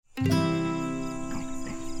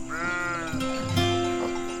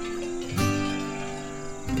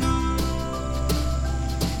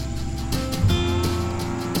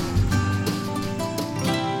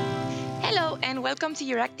welcome to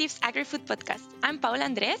EURACTIV's AgriFood podcast. I'm Paula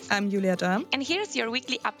Andres. I'm Julia Dam. And here's your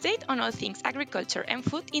weekly update on all things agriculture and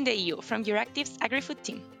food in the EU from EURACTIV's AgriFood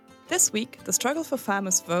team. This week, the struggle for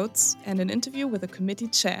farmers' votes and an interview with a committee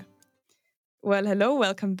chair. Well, hello,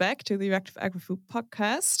 welcome back to the EURACTIV AgriFood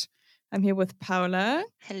podcast. I'm here with Paula.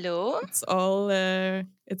 Hello. It's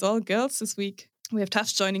all girls this week. We have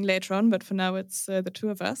Tash joining later on, but for now it's the two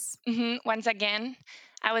of us. Once again,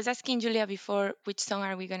 I was asking Julia before which song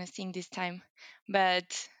are we going to sing this time,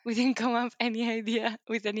 but we didn't come up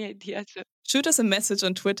with any idea. So. Shoot us a message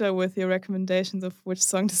on Twitter with your recommendations of which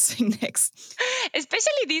song to sing next.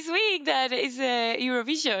 Especially this week that is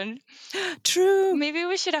Eurovision. True. Maybe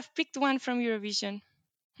we should have picked one from Eurovision.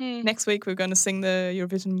 Next week we're going to sing the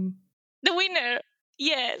Eurovision. The winner.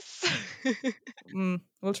 Yes.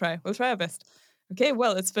 We'll try our best. Okay,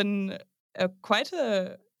 well, it's been quite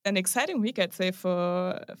an exciting week, I'd say,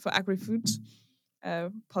 for agri-food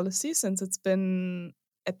policy, since it's been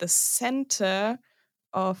at the center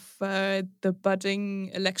of the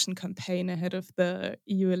budding election campaign ahead of the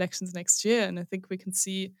EU elections next year. And I think we can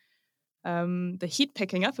see the heat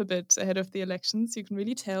picking up a bit ahead of the elections. You can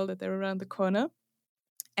really tell that they're around the corner.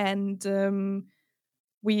 And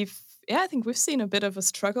I think we've seen a bit of a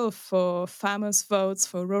struggle for farmers' votes,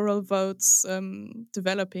 for rural votes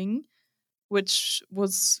developing, which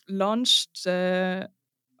was launched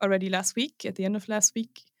already last week, at the end of last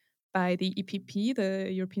week, by the EPP,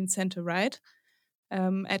 the European Centre-Right,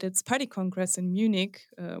 at its party congress in Munich,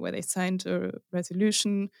 where they signed a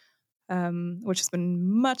resolution, which has been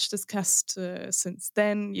much discussed since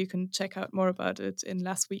then. You can check out more about it in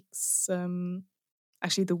last week's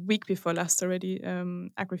actually the week before last already,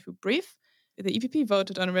 AgriFood Brief. The EPP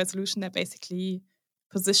voted on a resolution that basically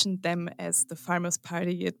positioned them as the Farmers'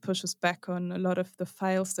 Party. It pushes back on a lot of the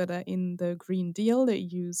files that are in the Green Deal, the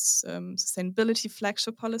EU's sustainability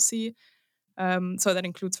flagship policy. So that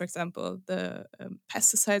includes, for example, the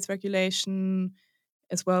pesticides regulation,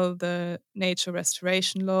 as well the nature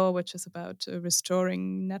restoration law, which is about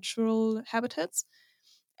restoring natural habitats.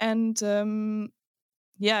 And the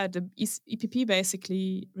EPP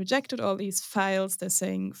basically rejected all these files. They're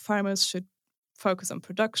saying farmers should focus on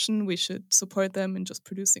production. We should support them in just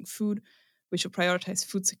producing food. We should prioritize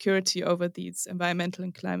food security over these environmental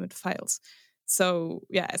and climate files. So,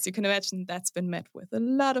 as you can imagine, that's been met with a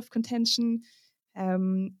lot of contention.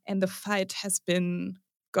 And the fight has been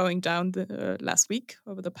going down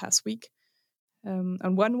over the past week.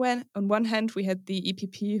 On one hand, we had the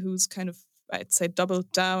EPP, who's kind of, I'd say,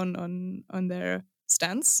 doubled down on their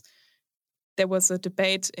stance. There was a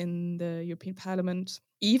debate in the European Parliament.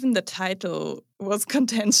 Even the title was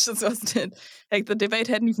contentious, wasn't it? Like, the debate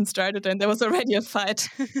hadn't even started and there was already a fight.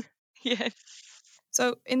 Yes.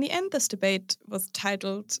 So in the end, this debate was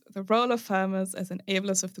titled "The Role of Farmers as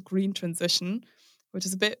Enablers of the Green Transition," which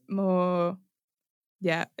is a bit more,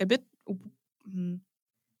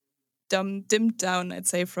 dimmed down, I'd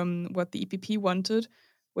say, from what the EPP wanted,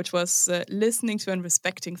 which was listening to and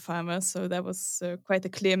respecting farmers. So that was quite a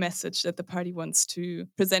clear message that the party wants to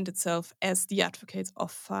present itself as the advocates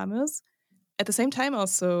of farmers. At the same time,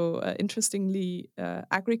 also, interestingly,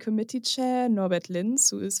 Agri-Committee Chair Norbert Linz,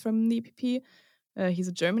 who is from the EPP, he's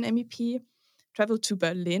a German MEP, traveled to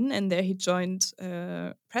Berlin, and there he joined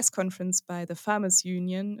a press conference by the Farmers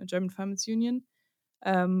Union, a German Farmers Union,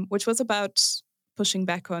 which was about pushing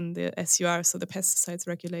back on the SUR, so the pesticides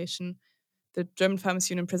regulation. The German Farmers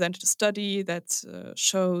Union presented a study that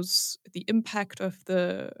shows the impact of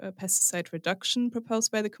the pesticide reduction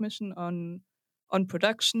proposed by the Commission on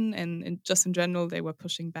production, and just in general, they were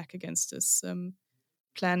pushing back against this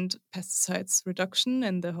planned pesticides reduction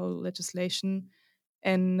and the whole legislation.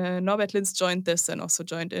 And Norbert Linz joined this and also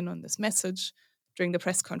joined in on this message during the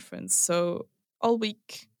press conference. So all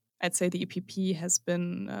week, I'd say the EPP has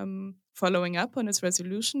been following up on its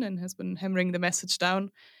resolution and has been hammering the message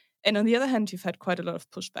down. And on the other hand, you've had quite a lot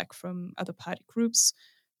of pushback from other party groups,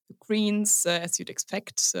 the Greens, as you'd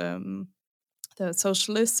expect, the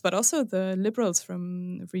Socialists, but also the Liberals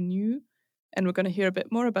from Renew. And we're going to hear a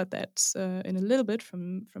bit more about that in a little bit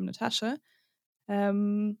from Natasha.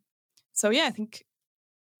 I think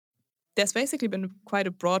there's basically been quite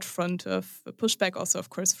a broad front of pushback, also, of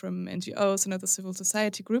course, from NGOs and other civil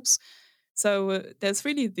society groups. So there's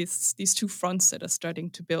really these two fronts that are starting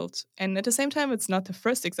to build. And at the same time, it's not the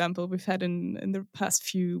first example we've had in the past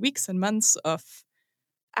few weeks and months of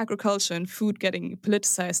agriculture and food getting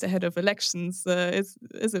politicized ahead of elections.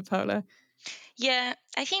 Is it, Paula? Yeah,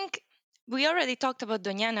 I think we already talked about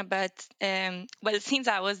Doñana, but since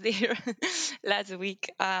I was there last week,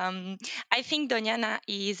 I think Doñana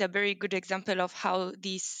is a very good example of how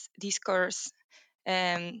this discourse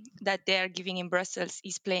that they are giving in Brussels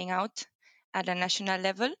is playing out at a national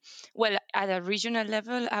level, well, at a regional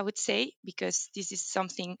level, I would say, because this is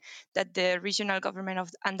something that the regional government of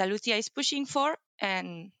Andalusia is pushing for,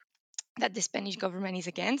 and that the Spanish government is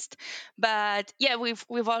against. But yeah,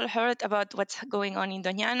 we've all heard about what's going on in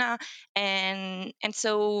Doñana, and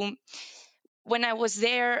so when I was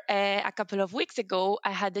there a couple of weeks ago,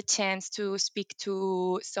 I had the chance to speak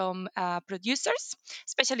to some producers,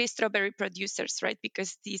 especially strawberry producers, right?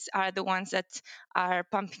 Because these are the ones that are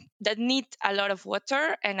pumping, that need a lot of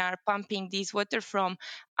water and are pumping this water from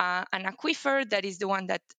an aquifer that is the one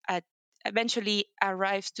that eventually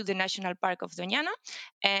arrives to the National Park of Doñana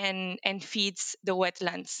and feeds the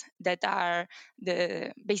wetlands that are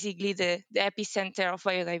basically the epicenter of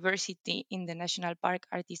biodiversity in the national park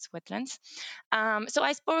are these wetlands. So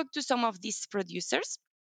I spoke to some of these producers,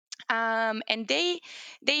 and they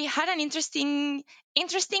had an interesting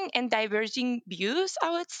and diverging views,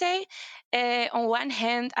 I would say. On one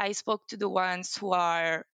hand, I spoke to the ones who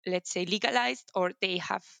are, let's say, legalized, or they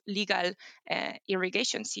have legal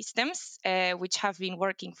irrigation systems which have been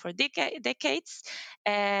working for decades,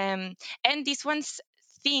 and these ones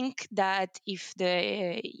think that if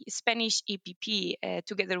the Spanish EPP,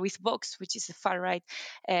 together with Vox, which is a far right,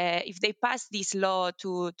 if they pass this law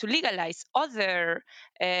to legalize other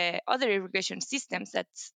irrigation systems that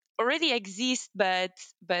already exist, but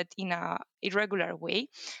in a irregular way,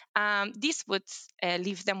 this would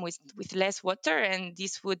leave them with less water, and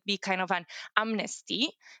this would be kind of an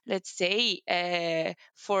amnesty, let's say,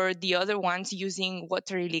 for the other ones using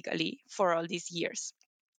water illegally for all these years.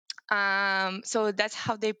 So that's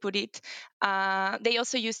how they put it. They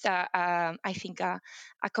also used I think a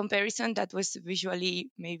comparison that was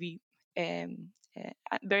visually maybe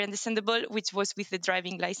very understandable, which was with the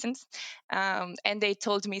driving license. And they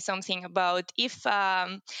told me something about if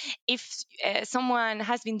someone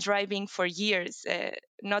has been driving for years,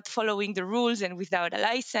 not following the rules and without a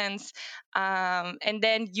license, and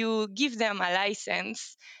then you give them a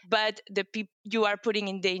license, but you are putting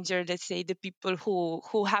in danger, let's say, the people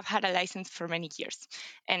who have had a license for many years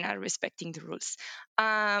and are respecting the rules.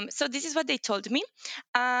 So this is what they told me.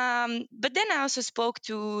 But then I also spoke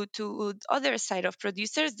to other side of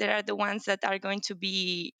producers. There are the ones that are going to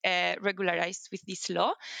be regularized with this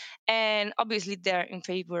law, and obviously they're in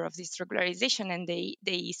favor of this regularization, and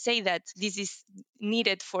they say that this is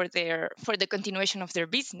needed for the continuation of their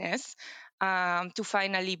business, to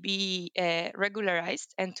finally be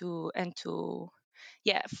regularized, and to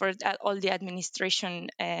yeah, for all the administration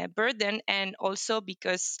burden, and also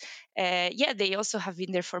because yeah, they also have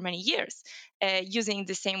been there for many years using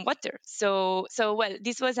the same water. So well,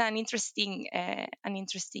 this was an interesting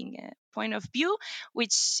point of view,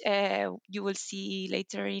 which you will see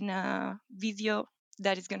later in a video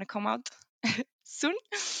that is going to come out soon.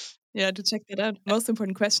 Yeah, to check that out. Most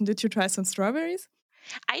important question, did you try some strawberries?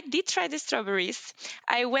 I did try the strawberries.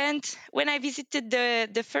 I went when I visited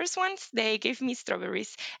the first ones. They gave me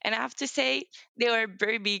strawberries, and I have to say they were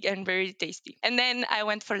very big and very tasty. And then I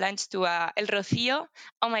went for lunch to El Rocío.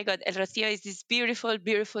 Oh my God, El Rocío is this beautiful,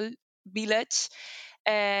 beautiful village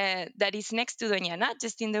that is next to Doñana,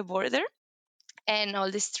 just in the border, and all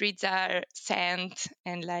the streets are sand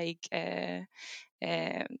and like. Uh,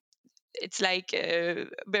 it's like a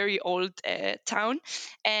very old town,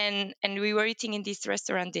 and we were eating in this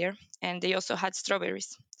restaurant there, and they also had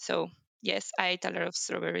strawberries. So yes, I ate a lot of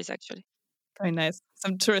strawberries actually. Very nice.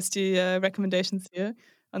 Some touristy recommendations here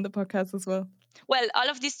on the podcast as well. Well, all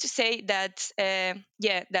of this to say that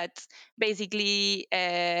yeah, that basically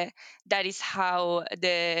that is how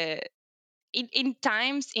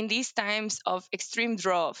in these times of extreme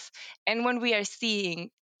drought, and when we are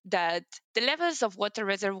seeing that the levels of water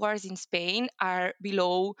reservoirs in Spain are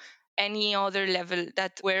below any other level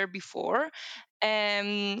that were before,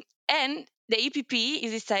 and the EPP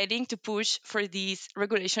is deciding to push for this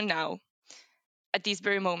regulation now at this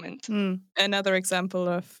very moment. Another example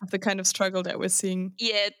of the kind of struggle that we're seeing.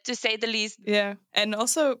 Yeah, to say the least. Yeah, and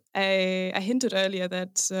also I hinted earlier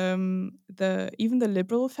that even the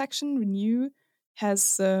liberal faction Renew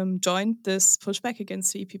has joined this pushback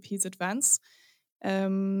against the EPP's advance,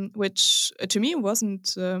 which to me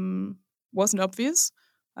wasn't obvious.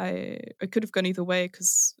 I could have gone either way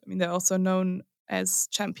because I mean they're also known as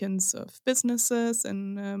champions of businesses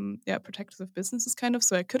and yeah, protectors of businesses kind of.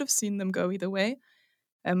 So I could have seen them go either way,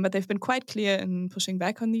 but they've been quite clear in pushing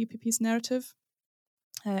back on the EPP's narrative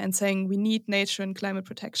and saying we need nature and climate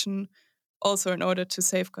protection also in order to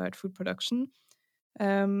safeguard food production.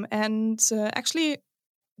 And actually,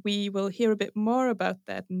 we will hear a bit more about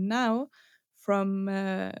that now from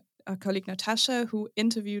our colleague Natasha, who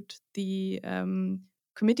interviewed the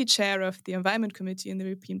committee chair of the Environment Committee in the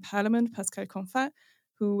European Parliament, Pascal Canfin,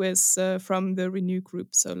 who is from the Renew Group.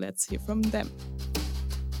 So let's hear from them.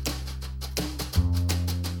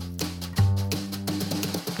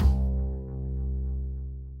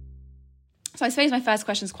 So I suppose my first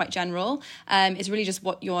question is quite general. It's really just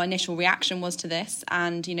what your initial reaction was to this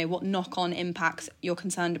and, what knock-on impacts you're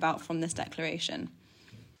concerned about from this declaration.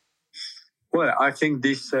 Well, I think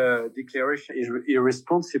this declaration is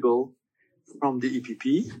irresponsible from the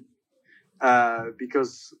EPP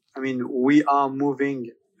because, we are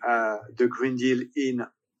moving the Green Deal in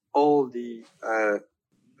all the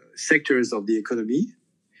sectors of the economy,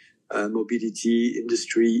 mobility,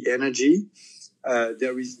 industry, energy.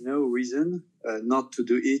 There is no reason not to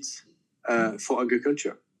do it for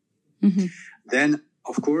agriculture. Mm-hmm. Then,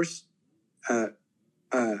 of course,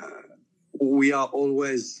 we are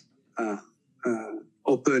always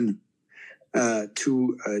open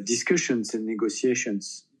to discussions and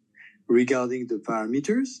negotiations regarding the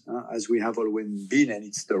parameters, as we have always been, and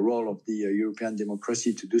it's the role of the European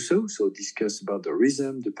democracy to do so. So discuss about the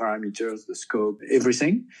rhythm, the parameters, the scope,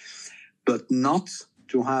 everything, but not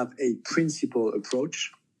to have a principal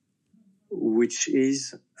approach, which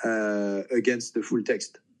is against the full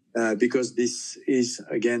text, because this is,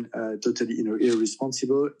 again, totally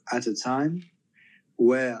irresponsible at a time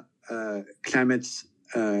where climate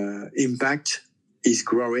impact is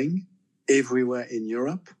growing everywhere in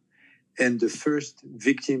Europe, and the first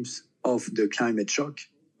victims of the climate shock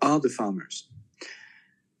are the farmers.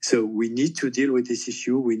 So we need to deal with this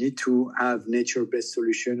issue. We need to have nature-based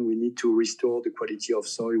solution. We need to restore the quality of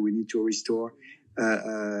soil. We need to restore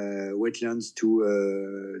wetlands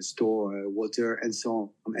to store water, and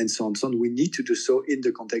so on and so on. So we need to do so in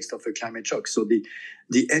the context of a climate shock. So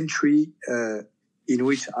the entry in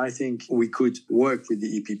which I think we could work with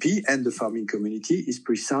the EPP and the farming community is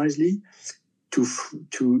precisely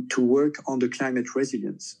to work on the climate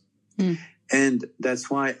resilience. Mm. And that's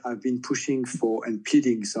why I've been pushing for and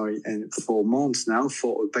pleading, and for months now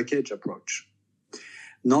for a package approach,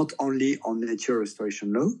 not only on nature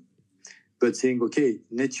restoration law, but saying, okay,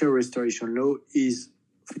 nature restoration law is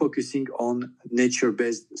focusing on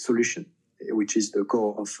nature-based solution, which is the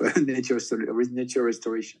core of nature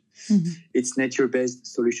restoration. Mm-hmm. It's nature-based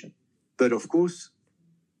solution. But of course,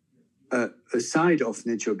 aside of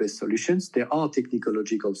nature-based solutions, there are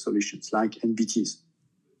technological solutions like NBTs.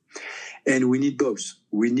 And we need both.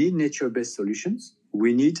 We need nature-based solutions.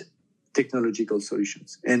 We need technological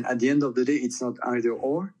solutions. And at the end of the day, it's not either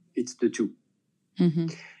or, it's the two. Mm-hmm.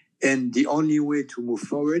 And the only way to move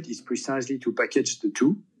forward is precisely to package the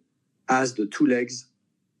two as the two legs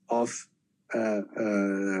of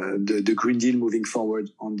the Green Deal moving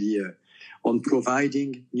forward on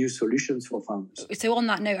providing new solutions for farmers. So on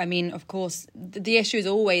that note, of course, the issue is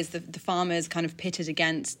always the farmers kind of pitted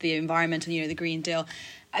against the environment and, the Green Deal.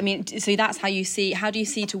 So that's how do you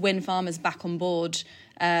see to win farmers back on board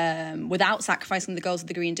without sacrificing the goals of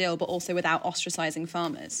the Green Deal, but also without ostracizing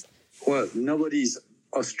farmers? Well, nobody's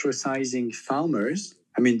ostracizing farmers.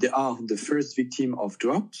 They are the first victim of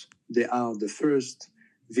drought. They are the first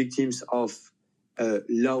victims of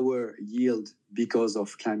lower yield because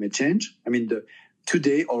of climate change.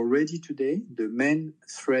 Today, the main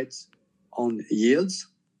threat on yields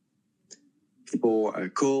for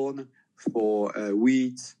corn, for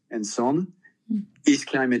wheat, and so on, is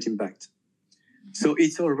climate impact. So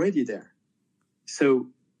it's already there. So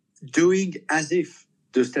doing as if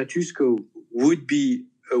the status quo would be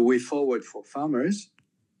a way forward for farmers,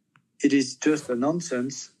 it is just a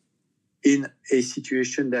nonsense in a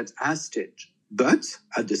situation that has changed. But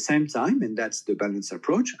at the same time, and that's the balanced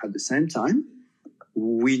approach, at the same time,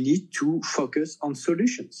 we need to focus on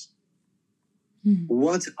solutions. Mm-hmm.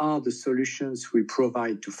 What are the solutions we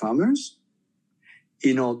provide to farmers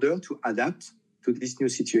in order to adapt to this new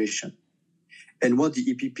situation? And what the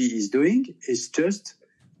EPP is doing is just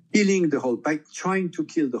killing the whole trying to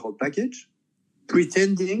kill the whole package,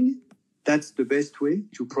 pretending that's the best way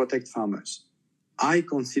to protect farmers. I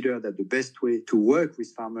consider that the best way to work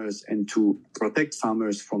with farmers and to protect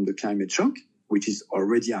farmers from the climate shock, which is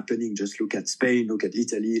already happening, just look at Spain, look at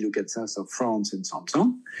Italy, look at south of France, and so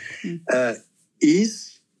on,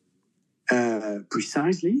 is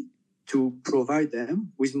precisely to provide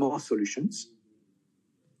them with more solutions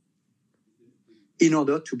in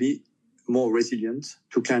order to be more resilient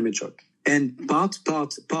to climate shock. And part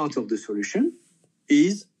of the solution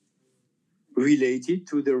is related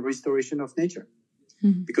to the restoration of nature.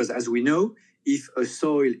 Mm-hmm. Because as we know, if a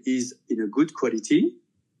soil is in a good quality,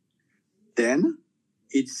 then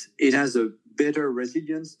it has a better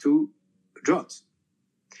resilience to drought.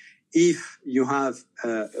 if you have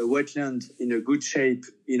a wetland in a good shape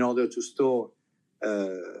in order to store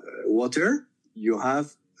water, you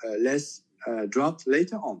have less drought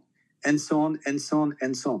later on, and so on, and so on,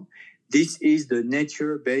 and so on. This is the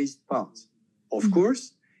nature-based part. Of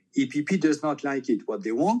course, EPP does not like it. What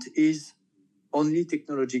they want is only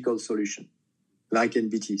technological solution, like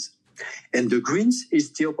NBTs. And the Greens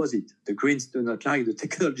is the opposite. The Greens do not like the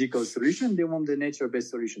technological solution. They want the nature-based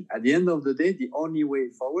solution. At the end of the day, the only way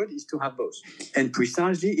forward is to have both. And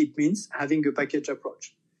precisely, it means having a package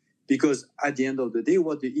approach. Because at the end of the day,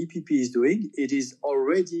 what the EPP is doing, it is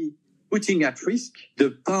already putting at risk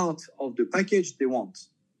the part of the package they want.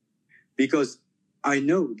 Because I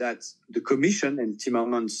know that the Commission and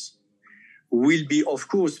Timmermans will be, of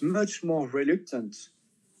course, much more reluctant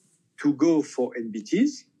to go for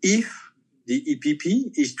NBTs if the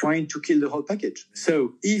EPP is trying to kill the whole package.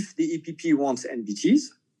 So if the EPP wants NBTs,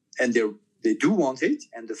 and they do want it,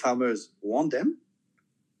 and the farmers want them,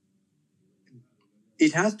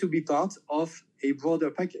 it has to be part of a broader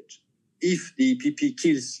package. If the EPP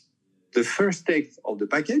kills the first take of the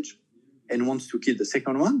package and wants to kill the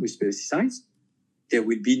second one with pesticides, there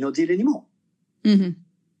will be no deal anymore. Mm-hmm.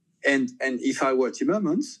 And if I were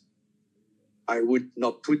Timmermans, I would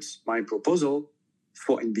not put my proposal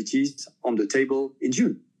for NBTs on the table in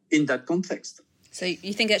June in that context. So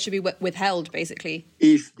you think it should be withheld, basically?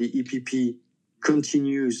 If the EPP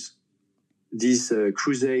continues this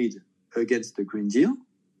crusade against the Green Deal,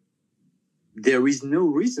 there is no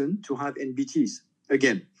reason to have NBTs.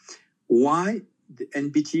 Again, why the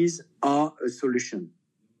NBTs are a solution?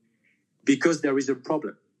 Because there is a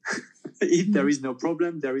problem. If there is no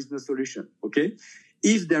problem, there is no solution, okay?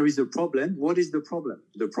 If there is a problem, what is the problem?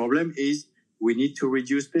 The problem is we need to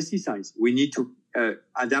reduce pesticides. We need to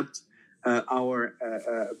adapt our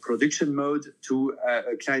production mode to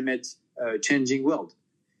a climate changing world.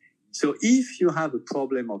 So if you have a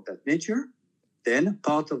problem of that nature, then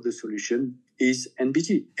part of the solution is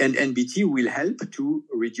NBT. And NBT will help to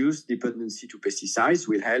reduce dependency to pesticides,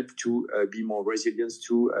 will help to be more resilient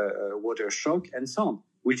to water shock and so on,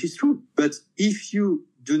 which is true. But if you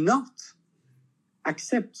do not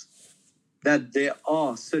accept that there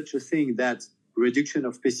are such a thing that reduction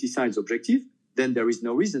of pesticides objective, then there is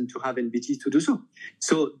no reason to have NBT to do so.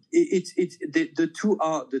 So the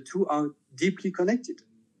two are deeply connected.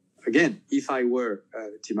 Again, if I were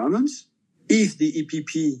Timmermans, if the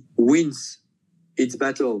EPP wins its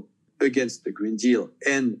battle against the Green Deal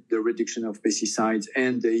and the reduction of pesticides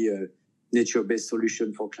and the nature-based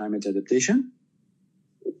solution for climate adaptation,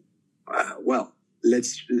 well,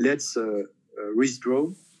 let's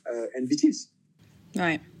withdraw NBTs.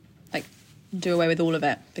 Right, like do away with all of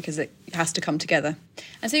it because it has to come together.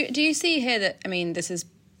 And so, do you see here that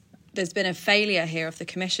there's been a failure here of the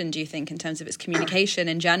Commission, do you think, in terms of its communication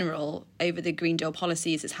in general over the Green Deal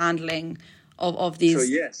policies, its handling of these? So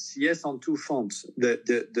yes, on two fronts.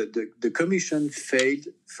 The Commission failed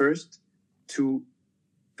first to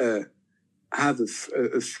have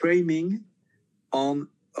a framing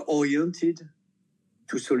oriented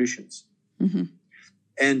to solutions. Mm-hmm.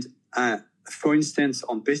 And for instance,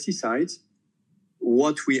 on pesticides,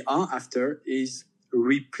 what we are after is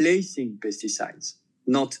replacing pesticides,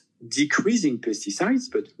 not decreasing pesticides,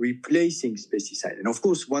 but replacing pesticides. And of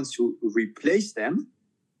course, once you replace them,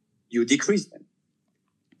 you decrease them.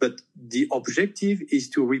 But the objective is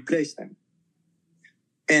to replace them.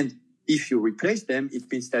 And if you replace them, it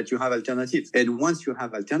means that you have alternatives. And once you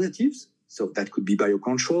have alternatives, so that could be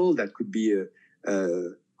biocontrol, that could be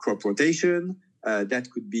crop rotation, that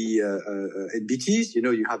could be NBTs,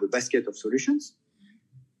 you have a basket of solutions.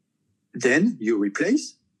 Then you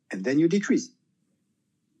replace and then you decrease.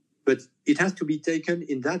 But it has to be taken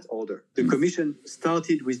in that order. The Commission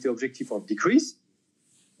started with the objective of decrease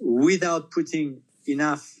without putting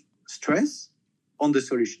enough stress on the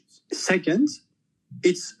solutions. Second,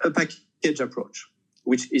 it's a package approach,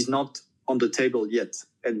 which is not on the table yet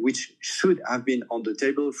and which should have been on the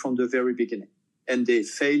table from the very beginning. And they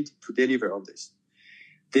failed to deliver on this.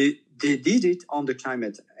 They did it on the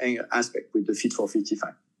climate aspect with the Fit for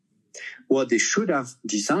 55. What they should have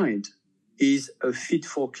designed is a fit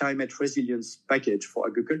for climate resilience package for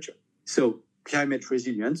agriculture. So climate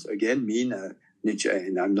resilience, again, mean nature,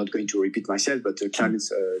 and I'm not going to repeat myself, but climate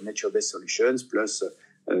nature-based solutions plus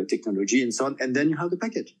technology and so on. And then you have the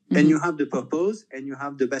package. Mm-hmm. And you have the purpose and you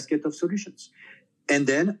have the basket of solutions. And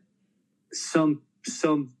then some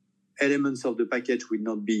elements of the package will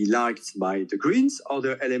not be liked by the Greens,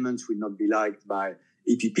 other elements will not be liked by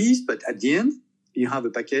EPPs, but at the end, you have a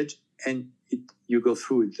package and you go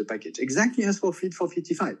through the package. Exactly as for Fit for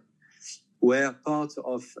 55. where part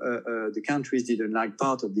of the countries didn't like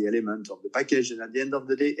part of the element of the package, and at the end of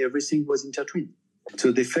the day, everything was intertwined.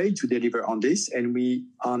 So they failed to deliver on this, and we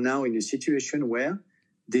are now in a situation where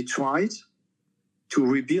they tried to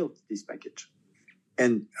rebuild this package.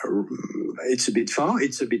 And it's a bit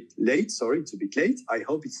late. I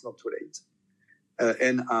hope it's not too late.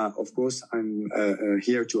 And of course, I'm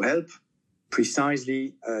here to help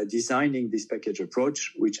precisely designing this package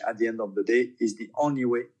approach, which at the end of the day is the only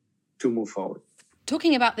way to move forward.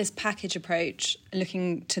 Talking about this package approach,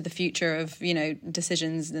 looking to the future of,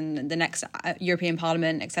 decisions and the next European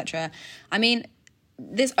Parliament, etc. I mean,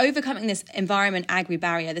 overcoming this environment agri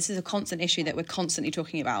barrier, this is a constant issue that we're constantly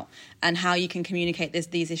talking about, and how you can communicate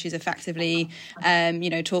these issues effectively,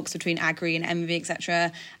 talks between agri and envy,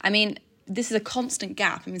 etc. I mean, this is a constant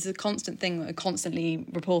gap. This is a constant thing that we're constantly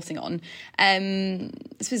reporting on.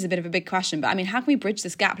 This is a bit of a big question, but I mean, how can we bridge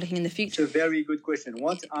this gap looking in the future? It's a very good question.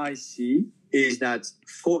 What I see is that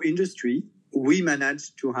for industry, we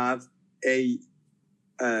managed to have a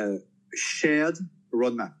shared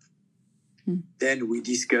roadmap. Then we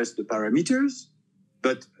discuss the parameters,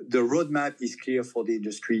 but the roadmap is clear for the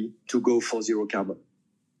industry to go for zero carbon.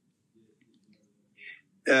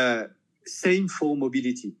 Same for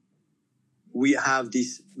mobility. We have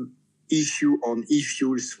this issue on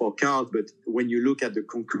e-fuels for cars, but when you look at the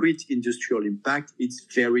concrete industrial impact, it's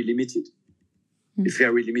very limited. It's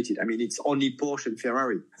very limited. I mean, it's only Porsche and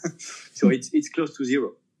Ferrari. So it's close to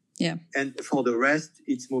zero. Yeah. And for the rest,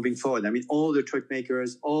 it's moving forward. I mean, all the truck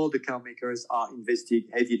makers, all the car makers are investing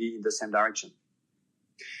heavily in the same direction.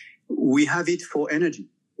 We have it for energy.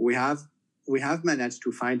 We have managed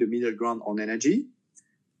to find a middle ground on energy,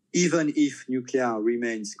 even if nuclear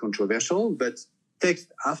remains controversial, but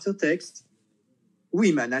text after text,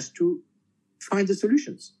 we managed to find the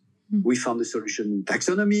solutions. We found the solution in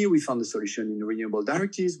taxonomy, we found the solution in renewable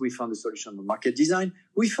directives, we found the solution in market design,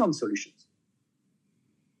 we found solutions.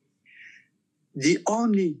 The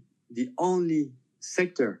only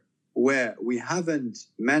sector where we haven't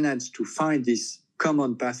managed to find this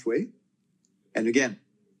common pathway, and again,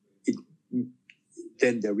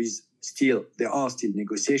 then there are still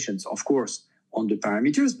negotiations, of course, on the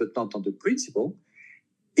parameters, but not on the principle,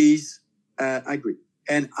 is agri.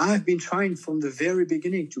 And I've been trying from the very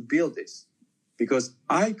beginning to build this, because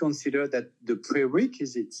I consider that the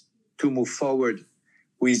prerequisite to move forward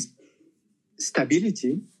with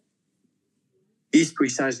stability is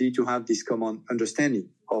precisely to have this common understanding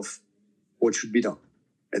of what should be done.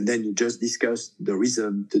 And then you just discuss the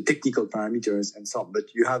reason, the technical parameters, and so on.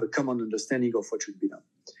 But you have a common understanding of what should be done.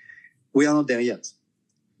 We are not there yet.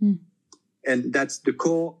 And that's the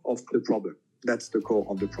core of the problem.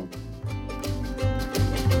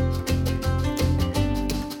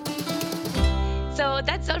 So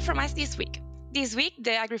that's all from us this week. This week,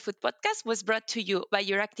 the AgriFood podcast was brought to you by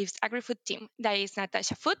EURACTIV's AgriFood team. That is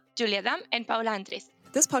Natasha Foote, Julia Dam, and Paula Andres.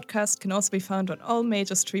 This podcast can also be found on all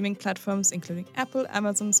major streaming platforms, including Apple,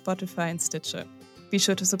 Amazon, Spotify, and Stitcher. Be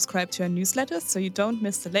sure to subscribe to our newsletters so you don't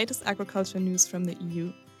miss the latest agriculture news from the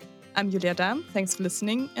EU. I'm Julia Dam. Thanks for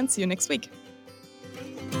listening, and see you next week.